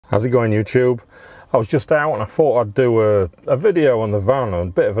How's it going, YouTube? I was just out and I thought I'd do a video on the van, a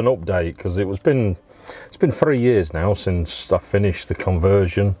bit of an update, because it's been 3 years now since I finished the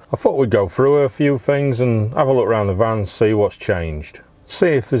conversion. I thought we'd go through a few things and have a look around the van, see what's changed, see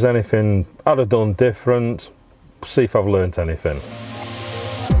if there's anything I'd have done different, see if I've learnt anything.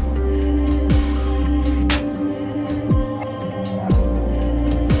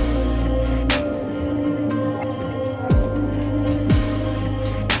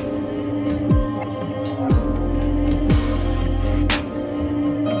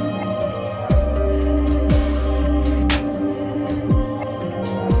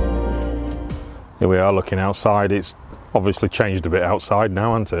 Here we are looking outside. It's obviously changed a bit outside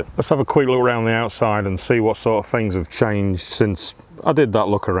now, hasn't it? Let's have a quick look around the outside and see what sort of things have changed since I did that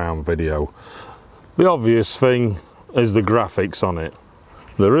look around video. The obvious thing is the graphics on it.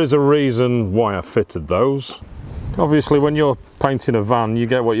 There is a reason why I fitted those. Obviously, when you're painting a van, you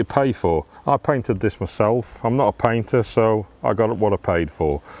get what you pay for. I painted this myself. I'm not a painter, so I got what I paid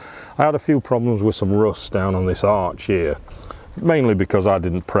for. I had a few problems with some rust down on this arch here, mainly because I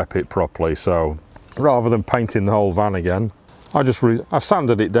didn't prep it properly. So rather than painting the whole van again, I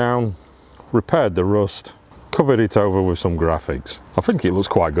sanded it down, repaired the rust, covered it over with some graphics. I think it looks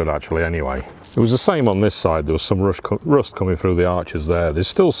quite good actually anyway. It was the same on this side. There was some rust coming through the arches there. There's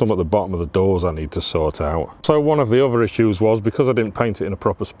still some at the bottom of the doors I need to sort out. So one of the other issues was, because I didn't paint it in a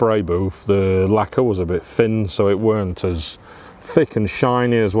proper spray booth, the lacquer was a bit thin, so it weren't as thick and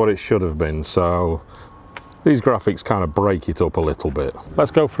shiny as what it should have been. So these graphics kind of break it up a little bit. Let's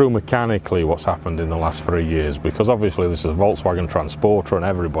go through mechanically what's happened in the last 3 years, because obviously this is a Volkswagen Transporter and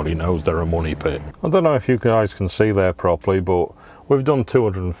everybody knows they're a money pit. I don't know if you guys can see there properly, but we've done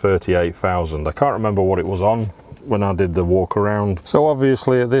 238,000. I can't remember what it was on when I did the walk around. So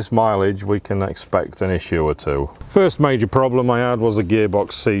obviously at this mileage we can expect an issue or two. First major problem I had was the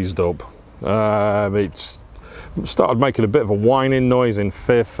gearbox seized up. It started making a bit of a whining noise in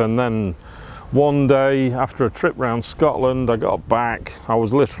fifth, and then one day after a trip around Scotland, I got back. I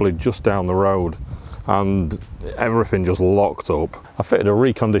was literally just down the road and everything just locked up. I fitted a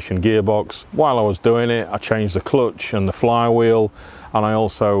reconditioned gearbox. While I was doing it, I changed the clutch and the flywheel, and I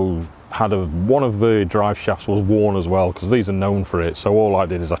also had one of the drive shafts was worn as well, because these are known for it. So all I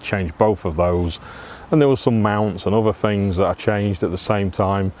did is I changed both of those, and there was some mounts and other things that I changed at the same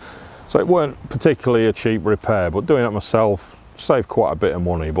time. So it weren't particularly a cheap repair, but doing it myself saved quite a bit of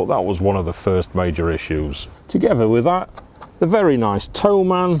money. But that was one of the first major issues. Together with that, the very nice tow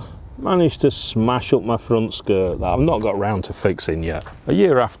man managed to smash up my front skirt that I've not got round to fixing yet. A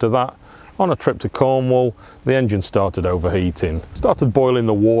year after that, on a trip to Cornwall, the engine started overheating, started boiling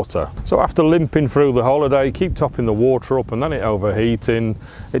the water. So after limping through the holiday, keep topping the water up and then it overheating,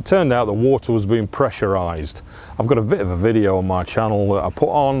 it turned out the water was being pressurized. I've got a bit of a video on my channel that I put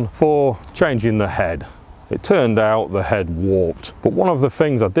on for changing the head. It turned out the head warped, but one of the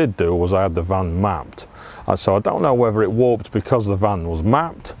things I did do was I had the van mapped. So I don't know whether it warped because the van was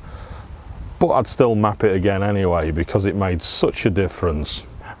mapped, but I'd still map it again anyway because it made such a difference.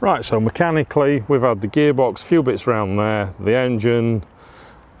 Right, so mechanically we've had the gearbox, a few bits around there, the engine,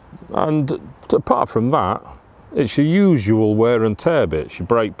 and apart from that, it's your usual wear and tear bits, your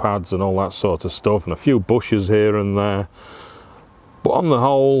brake pads and all that sort of stuff, and a few bushes here and there. But on the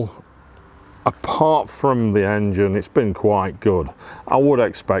whole, apart from the engine, it's been quite good. I would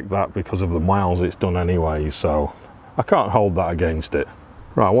expect that because of the miles it's done anyway, so I can't hold that against it.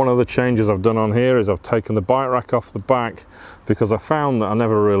 Right, one of the changes I've done on here is I've taken the bike rack off the back, because I found that I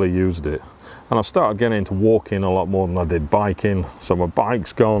never really used it. And I've started getting into walking a lot more than I did biking, so my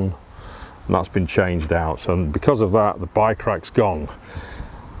bike's gone and that's been changed out. So because of that, the bike rack's gone.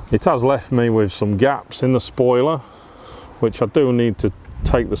 It has left me with some gaps in the spoiler, which I do need to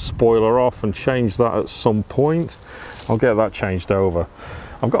take the spoiler off and change that at some point. I'll get that changed over.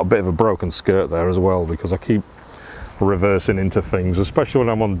 I've got a bit of a broken skirt there as well, because I keep reversing into things, especially when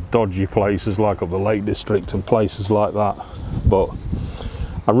I'm on dodgy places like up the Lake District and places like that. But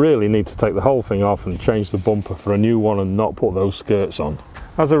I really need to take the whole thing off and change the bumper for a new one and not put those skirts on.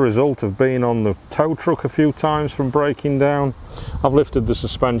 As a result of being on the tow truck a few times from breaking down, I've lifted the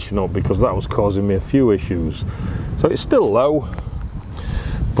suspension up because that was causing me a few issues. So it's still low,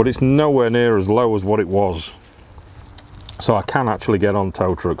 but it's nowhere near as low as what it was. So I can actually get on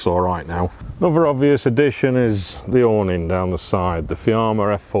tow trucks all right now. Another obvious addition is the awning down the side, the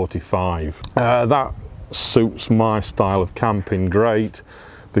Fiamma F45. That suits my style of camping great,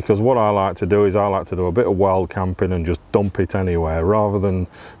 because what I like to do is I like to do a bit of wild camping and just dump it anywhere rather than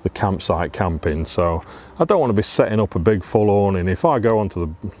the campsite camping. So I don't want to be setting up a big full awning. If I go onto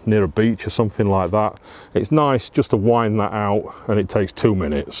the near a beach or something like that, it's nice just to wind that out, and it takes 2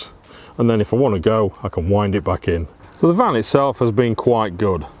 minutes, and then if I want to go, I can wind it back in. So the van itself has been quite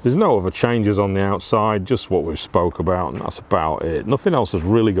good. There's no other changes on the outside, just what we've spoke about, and that's about it. Nothing else has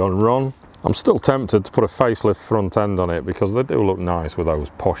really gone wrong. I'm still tempted to put a facelift front end on it because they do look nice with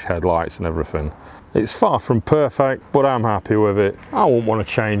those posh headlights and everything. It's far from perfect, but I'm happy with it. I won't want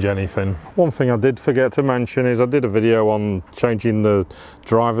to change anything. One thing I did forget to mention is I did a video on changing the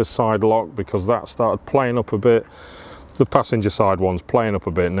driver's side lock because that started playing up a bit. The passenger side one's playing up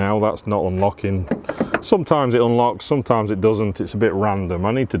a bit now. That's not unlocking. Sometimes it unlocks, sometimes it doesn't. It's a bit random.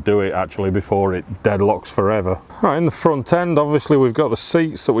 I need to do it actually before it deadlocks forever. Right, in the front end, obviously we've got the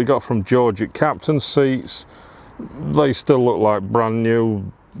seats that we got from George at Captain's Seats. They still look like brand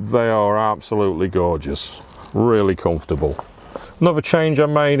new. They are absolutely gorgeous, really comfortable. Another change I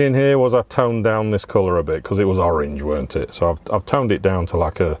made in here was I toned down this colour a bit because it was orange, weren't it? So I've toned it down to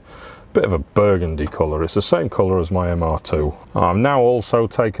like a bit of a burgundy colour. It's the same colour as my MR2. I've now also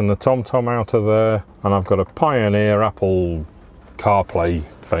taken the TomTom out of there, and I've got a Pioneer Apple CarPlay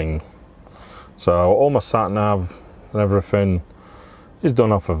thing. So all my sat nav and everything is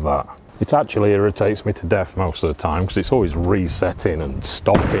done off of that. It actually irritates me to death most of the time because it's always resetting and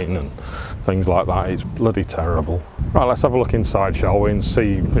stopping and things like that. It's bloody terrible. Right, let's have a look inside, shall we, and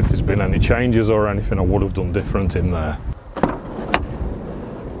see if there's been any changes or anything I would have done different in there.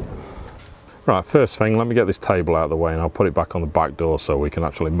 Right, first thing, let me get this table out of the way and I'll put it back on the back door so we can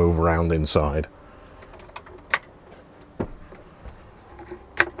actually move around inside.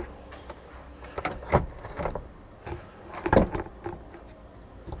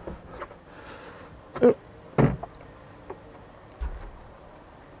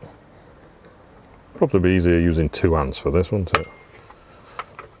 Probably be easier using 2 hands for this, wouldn't it?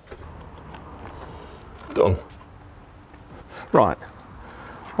 Done. Right.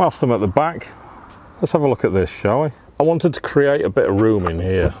 Whilst I'm at the back, let's have a look at this, shall we? I wanted to create a bit of room in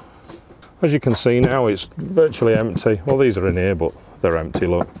here. As you can see now, it's virtually empty. Well, these are in here, but they're empty,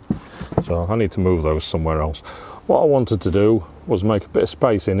 look. So I need to move those somewhere else. What I wanted to do was make a bit of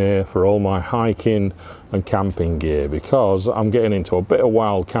space in here for all my hiking and camping gear, because I'm getting into a bit of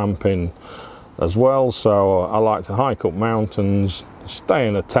wild camping as well. So I like to hike up mountains, stay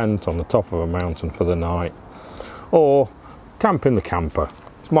in a tent on the top of a mountain for the night, or camp in the camper.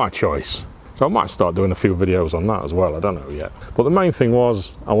 My choice. So I might start doing a few videos on that as well, I don't know yet. But the main thing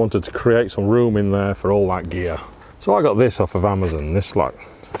was I wanted to create some room in there for all that gear. So I got this off of Amazon, this like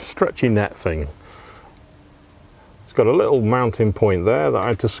stretchy net thing. It's got a little mounting point there that I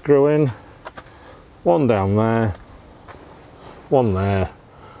had to screw in. One down there, one there,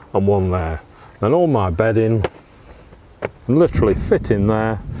 and one there. And all my bedding can literally fit in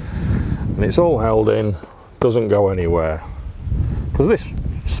there, and it's all held in, doesn't go anywhere. Because this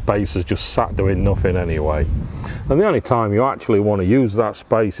space is just sat doing nothing anyway, and the only time you actually want to use that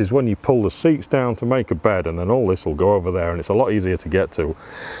space is when you pull the seats down to make a bed, and then all this will go over there and it's a lot easier to get to.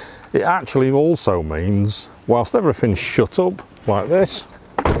 It actually also means whilst everything's shut up like this,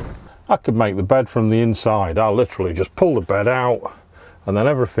 I could make the bed from the inside. I'll literally just pull the bed out and then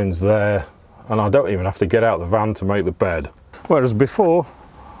everything's there, and I don't even have to get out the van to make the bed. Whereas before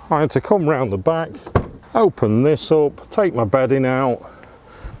I had to come round the back, open this up, take my bedding out,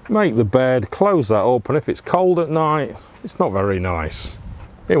 make the bed, close that up, and if it's cold at night, it's not very nice.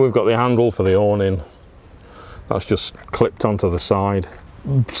 Here we've got the handle for the awning. That's just clipped onto the side.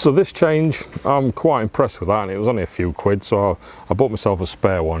 So this change, I'm quite impressed with that, and it was only a few quid, so I bought myself a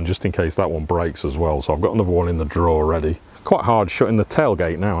spare one just in case that one breaks as well. So I've got another one in the drawer ready. Quite hard shutting the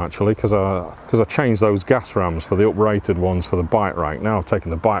tailgate now actually, because I changed those gas rams for the uprated ones for the bike rack. Now I've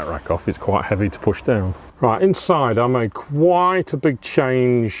taken the bike rack off, it's quite heavy to push down. Right, inside I made quite a big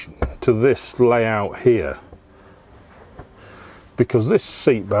change to this layout here, because this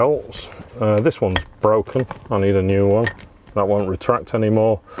seat belt, this one's broken, I need a new one. That won't retract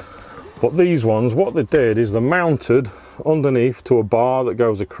anymore. But these ones, what they did is they're mounted underneath to a bar that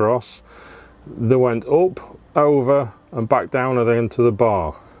goes across. They went up, over and back down again to the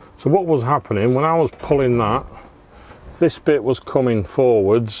bar. So what was happening when I was pulling that, this bit was coming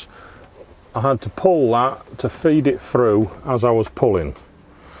forwards. I had to pull that to feed it through as I was pulling.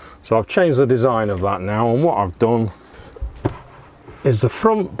 So I've changed the design of that now, and what I've done is the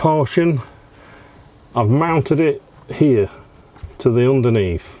front portion, I've mounted it here to the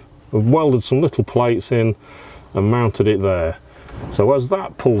underneath. I've welded some little plates in and mounted it there. So as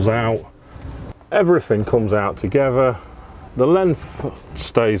that pulls out, everything comes out together The length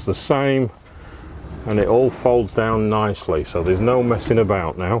stays the same and it all folds down nicely, so there's no messing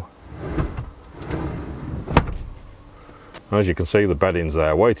about now. As you can see, the bedding's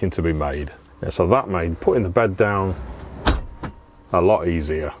there waiting to be made. Yeah, so that made putting the bed down a lot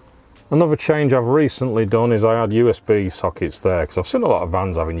easier. Another change I've recently done is I had USB sockets there, because I've seen a lot of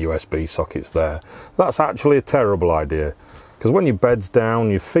vans having USB sockets there. That's actually a terrible idea, because when your bed's down,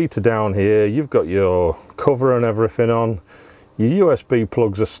 your feet are down here, you've got your cover and everything on, your USB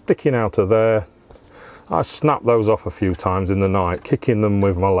plugs are sticking out of there. I snapped those off a few times in the night, kicking them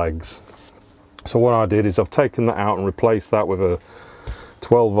with my legs. So what I did is I've taken that out and replaced that with a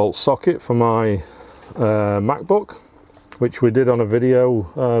 12-volt socket for my MacBook, which we did on a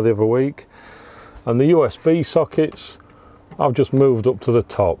video the other week. And the USB sockets, I've just moved up to the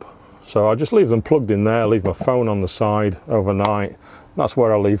top. So I just leave them plugged in there, leave my phone on the side overnight. That's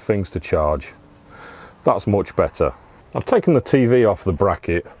where I leave things to charge. That's much better. I've taken the TV off the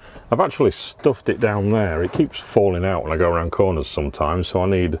bracket. I've actually stuffed it down there. It keeps falling out when I go around corners sometimes, so I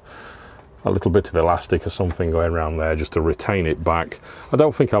need a little bit of elastic or something going around there just to retain it back. I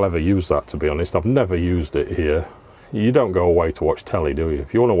don't think I'll ever use that, to be honest. I've never used it here. You don't go away to watch telly, do you?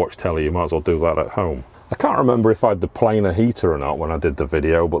 If you want to watch telly, you might as well do that at home. I can't remember if I had the planer heater or not when I did the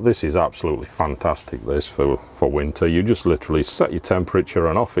video, but this is absolutely fantastic, this, for winter. You just literally set your temperature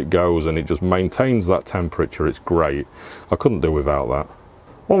and off it goes, and it just maintains that temperature. It's great. I couldn't do without that.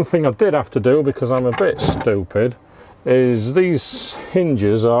 One thing I did have to do, because I'm a bit stupid, is these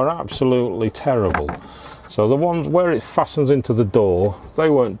hinges are absolutely terrible. So the ones where it fastens into the door, they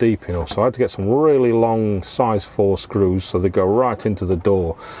weren't deep enough, so I had to get some really long size 4 screws so they go right into the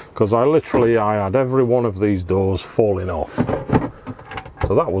door, because I had every one of these doors falling off.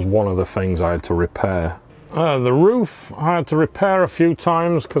 So that was one of the things I had to repair. The roof I had to repair a few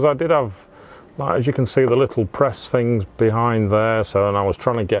times, because I did have, like, as you can see, the little press things behind there, and I was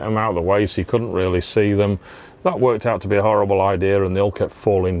trying to get them out of the way so you couldn't really see them. That worked out to be a horrible idea, and they all kept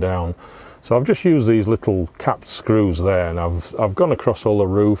falling down. So I've just used these little capped screws there, and I've gone across all the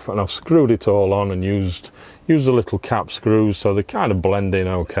roof and I've screwed it all on and used the little cap screws, so they kind of blend in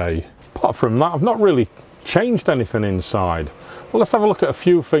okay. Apart from that, I've not really changed anything inside. Well, let's have a look at a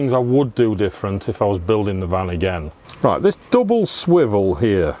few things I would do different if I was building the van again. Right, this double swivel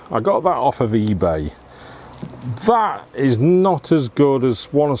here, I got that off of eBay. That is not as good as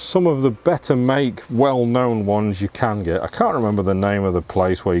some of the better make, well-known ones you can get. I can't remember the name of the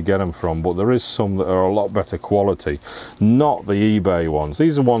place where you get them from, but there is some that are a lot better quality. Not the eBay ones.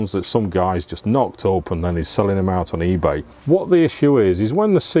 These are ones that some guy's just knocked up and then he's selling them out on eBay. What the issue is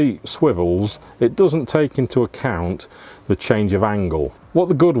when the seat swivels, it doesn't take into account the change of angle. What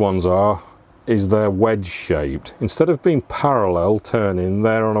the good ones are is they're wedge shaped. Instead of being parallel turning,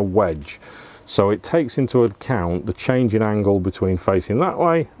 they're on a wedge. So it takes into account the change in angle between facing that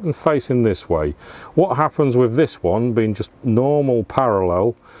way and facing this way. What happens with this one being just normal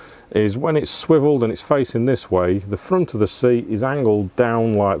parallel is when it's swiveled and it's facing this way, the front of the seat is angled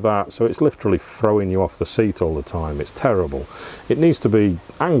down like that, so it's literally throwing you off the seat all the time. It's terrible. It needs to be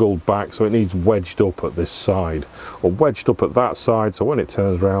angled back, so it needs wedged up at this side, or wedged up at that side, so when it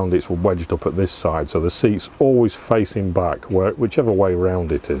turns round it's wedged up at this side, so the seat's always facing back, whichever way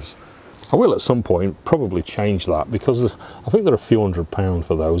round it is. I will at some point probably change that, because I think they're a few £100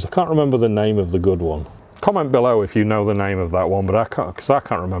 for those. I can't remember the name of the good one. Comment below if you know the name of that one, but because I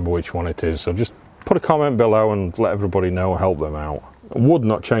can't remember which one it is. So just put a comment below and let everybody know, help them out. I would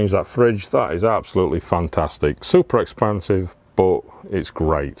not change that fridge. That is absolutely fantastic. Super expensive, but it's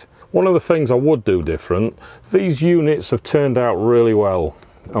great. One of the things I would do different, these units have turned out really well.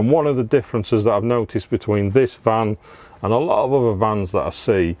 And one of the differences that I've noticed between this van and a lot of other vans that I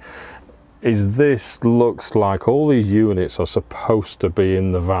see is this looks like all these units are supposed to be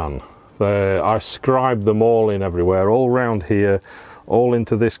in the van. I scribed them all in everywhere, all around here, all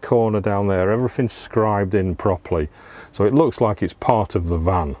into this corner down there. Everything's scribed in properly, so it looks like it's part of the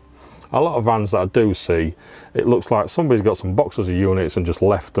van. A lot of vans that I do see, it looks like somebody's got some boxes of units and just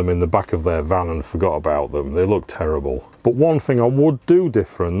left them in the back of their van and forgot about them. They look terrible. But one thing I would do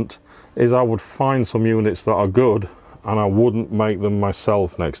different is I would find some units that are good, and I wouldn't make them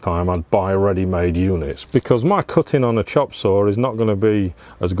myself next time. I'd buy ready-made units, because my cutting on a chop saw is not going to be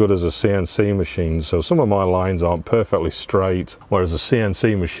as good as a CNC machine, so some of my lines aren't perfectly straight, whereas a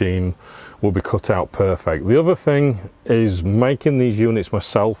CNC machine will be cut out perfect. The other thing is making these units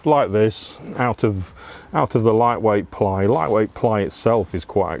myself like this out of the lightweight ply. Lightweight ply itself is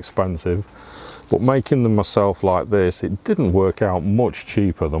quite expensive, but making them myself like this, it didn't work out much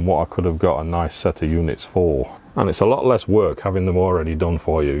cheaper than what I could have got a nice set of units for. And it's a lot less work having them already done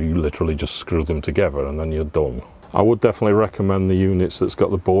for you. You literally just screw them together and then you're done. I would definitely recommend the units that's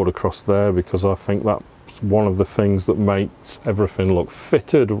got the board across there, because I think that's one of the things that makes everything look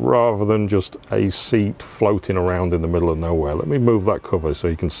fitted rather than just a seat floating around in the middle of nowhere. Let me move that cover so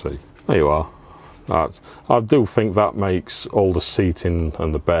you can see. There you are. I do think that makes all the seating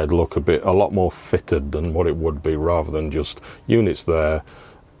and the bed look a lot more fitted than what it would be, rather than just units there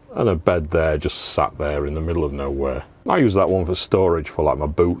and a bed there just sat there in the middle of nowhere. I use that one for storage for like my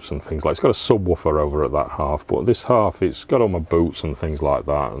boots and things like. It's got a subwoofer over at that half, but this half, it's got all my boots and things like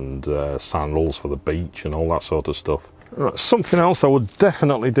that, and sandals for the beach and all that sort of stuff. Right, something else I would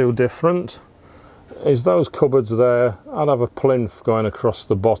definitely do different is those cupboards there. I'd have a plinth going across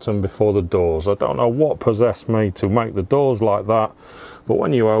the bottom before the doors. I don't know what possessed me to make the doors like that, but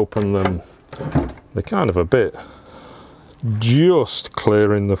when you open them, they're kind of a bit just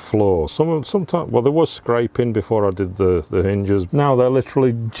clearing the floor. Sometimes, well, there was scraping before I did the hinges. Now they're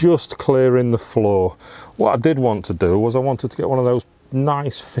literally just clearing the floor. What I did want to do was I wanted to get one of those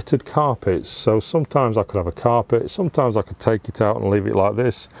nice fitted carpets. So sometimes I could have a carpet, sometimes I could take it out and leave it like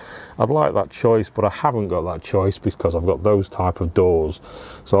this. I'd like that choice, but I haven't got that choice because I've got those type of doors.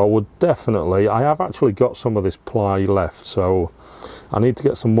 So I would definitely, I have actually got some of this ply left, so I need to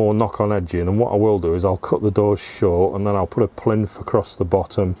get some more knock-on edging, and what I will do is I'll cut the doors short and then I'll put a plinth across the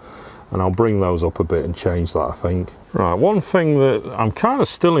bottom and I'll bring those up a bit and change that, I think. Right, one thing that I'm kind of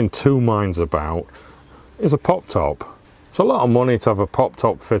still in two minds about is a pop top. It's a lot of money to have a pop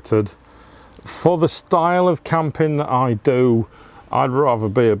top fitted. For the style of camping that I do, I'd rather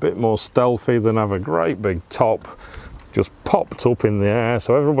be a bit more stealthy than have a great big top just popped up in the air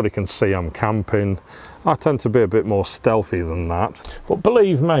so everybody can see I'm camping. I tend to be a bit more stealthy than that. But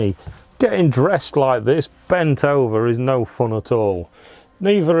believe me, getting dressed like this, bent over, is no fun at all.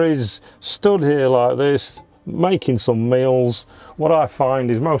 Neither is stood here like this, making some meals. What I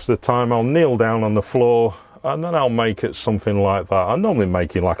find is most of the time I'll kneel down on the floor and then I'll make it something like that. I'm normally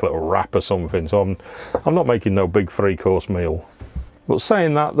making like a little wrap or something, so I'm not making no big 3-course meal. But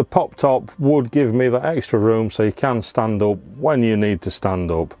saying that, the pop top would give me that extra room so you can stand up when you need to stand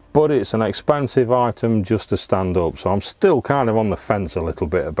up. But it's an expensive item just to stand up, so I'm still kind of on the fence a little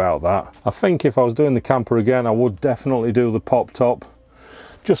bit about that. I think if I was doing the camper again, I would definitely do the pop top,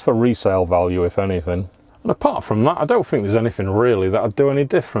 just for resale value if anything. And apart from that, I don't think there's anything really that I'd do any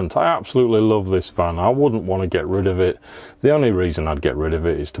different. I absolutely love this van. I wouldn't want to get rid of it. The only reason I'd get rid of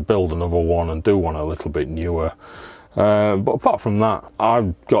it is to build another one and do one a little bit newer. But apart from that,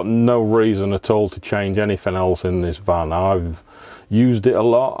 I've got no reason at all to change anything else in this van. I've used it a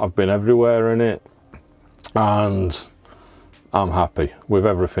lot, I've been everywhere in it, and I'm happy with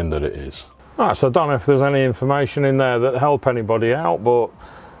everything that it is. Right, so I don't know if there's any information in there that help anybody out, but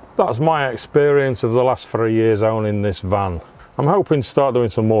that's my experience of the last 3 years owning this van. I'm hoping to start doing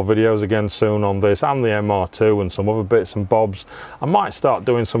some more videos again soon on this and the MR2 and some other bits and bobs. I might start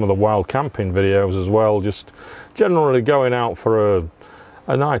doing some of the wild camping videos as well, just generally going out for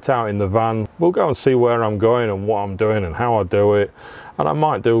a night out in the van. We'll go and see where I'm going and what I'm doing and how I do it. And I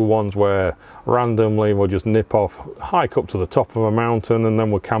might do ones where randomly we'll just nip off, hike up to the top of a mountain, and then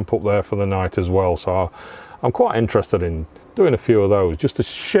we'll camp up there for the night as well. So I'm quite interested in doing a few of those just to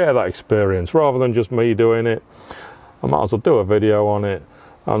share that experience rather than just me doing it. I might as well do a video on it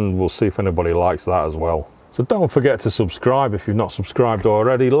and we'll see if anybody likes that as well. So don't forget to subscribe if you've not subscribed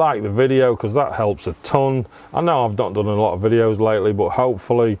already. Like the video because that helps a ton. I know I've not done a lot of videos lately, but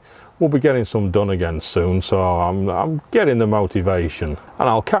hopefully we'll be getting some done again soon, so I'm getting the motivation. And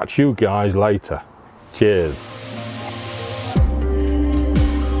I'll catch you guys later. Cheers.